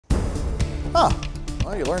Huh.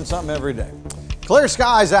 Well, you learn something every day. Clear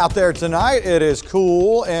skies out there tonight. It is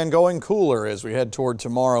cool and going cooler as we head toward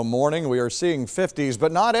tomorrow morning. We are seeing 50s,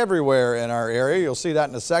 but not everywhere in our area. You'll see that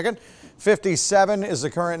in a second. 57 is the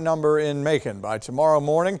current number in Macon. By tomorrow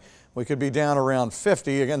morning, we could be down around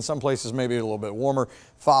 50. Again, some places maybe a little bit warmer.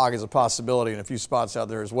 Fog is a possibility in a few spots out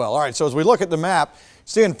there as well. All right, so as we look at the map,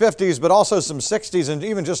 seeing 50s, but also some 60s, and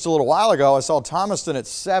even just a little while ago, I saw Thomaston at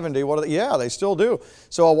 70. Yeah, they still do.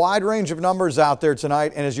 So a wide range of numbers out there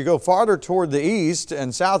tonight, and as you go farther toward the east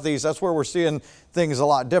and southeast, that's where we're seeing things a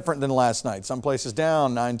lot different than last night. Some places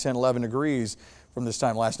down 9, 10, 11 degrees from this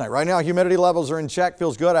time last night. Right now, humidity levels are in check.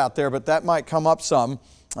 Feels good out there, but that might come up some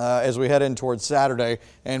as we head in towards Saturday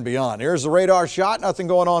and beyond. Here's the radar shot. Nothing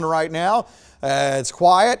going on right now. It's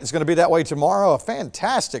quiet. It's going to be that way tomorrow. A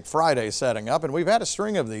fantastic Friday setting up, and we've had a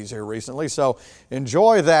string of these here recently, so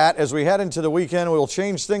enjoy that. As we head into the weekend, we'll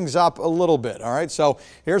change things up a little bit. All right, so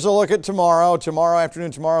here's a look at tomorrow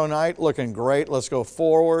afternoon, tomorrow night. Looking great. Let's go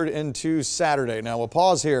forward into Saturday. Now, we'll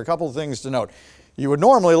pause here. A couple of things to note. You would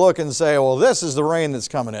normally look and say, well, this is the rain that's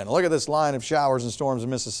coming in. Look at this line of showers and storms in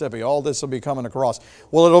Mississippi. All this will be coming across.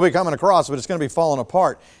 Well, it'll be coming across, but it's going to be falling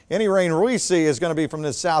apart. Any rain we see is going to be from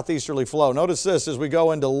this southeasterly flow. Notice this, as we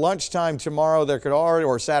go into lunchtime tomorrow, there could already,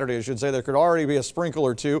 or Saturday, I should say, there could already be a sprinkle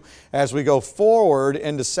or two as we go forward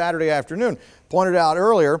into Saturday afternoon. Pointed out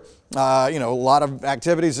earlier, a lot of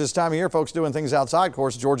activities this time of year, folks doing things outside. Of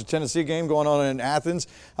course, Georgia-Tennessee game going on in Athens.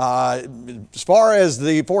 As far as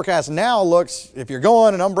the forecast now looks, if you're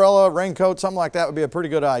going, an umbrella, raincoat, something like that would be a pretty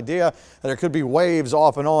good idea. There could be waves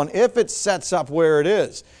off and on if it sets up where it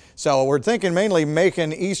is. So we're thinking mainly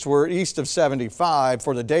Macon eastward, east of 75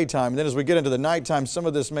 for the daytime. And then as we get into the nighttime, some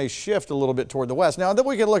of this may shift a little bit toward the west. Now, then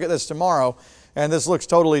we can look at this tomorrow, and this looks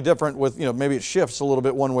totally different with, maybe it shifts a little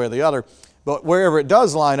bit one way or the other. But wherever it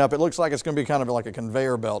does line up, it looks like it's going to be kind of like a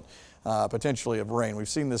conveyor belt, potentially of rain. We've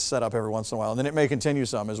seen this set up every once in a while, and then it may continue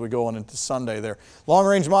some as we go on into Sunday there.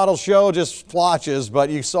 Long-range models show just splotches, but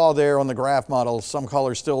you saw there on the graph model, some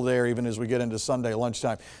color still there even as we get into Sunday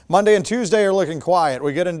lunchtime. Monday and Tuesday are looking quiet.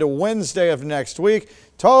 We get into Wednesday of next week.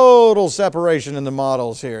 Total separation in the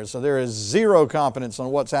models here. So there is zero confidence on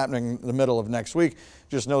what's happening in the middle of next week.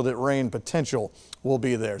 Just know that rain potential will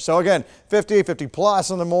be there. So again, 50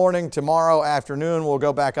 plus in the morning. Tomorrow afternoon, we'll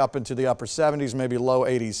go back up into the upper 70s, maybe low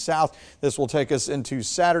 80s south. This will take us into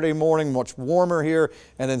Saturday morning, much warmer here.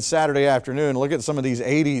 And then Saturday afternoon, look at some of these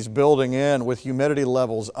 80s building in with humidity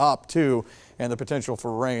levels up too, and the potential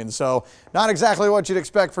for rain. So not exactly what you'd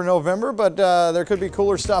expect for November, but there could be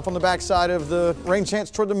cooler stuff on the backside of the rain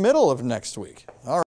chance toward the middle of next week. All right.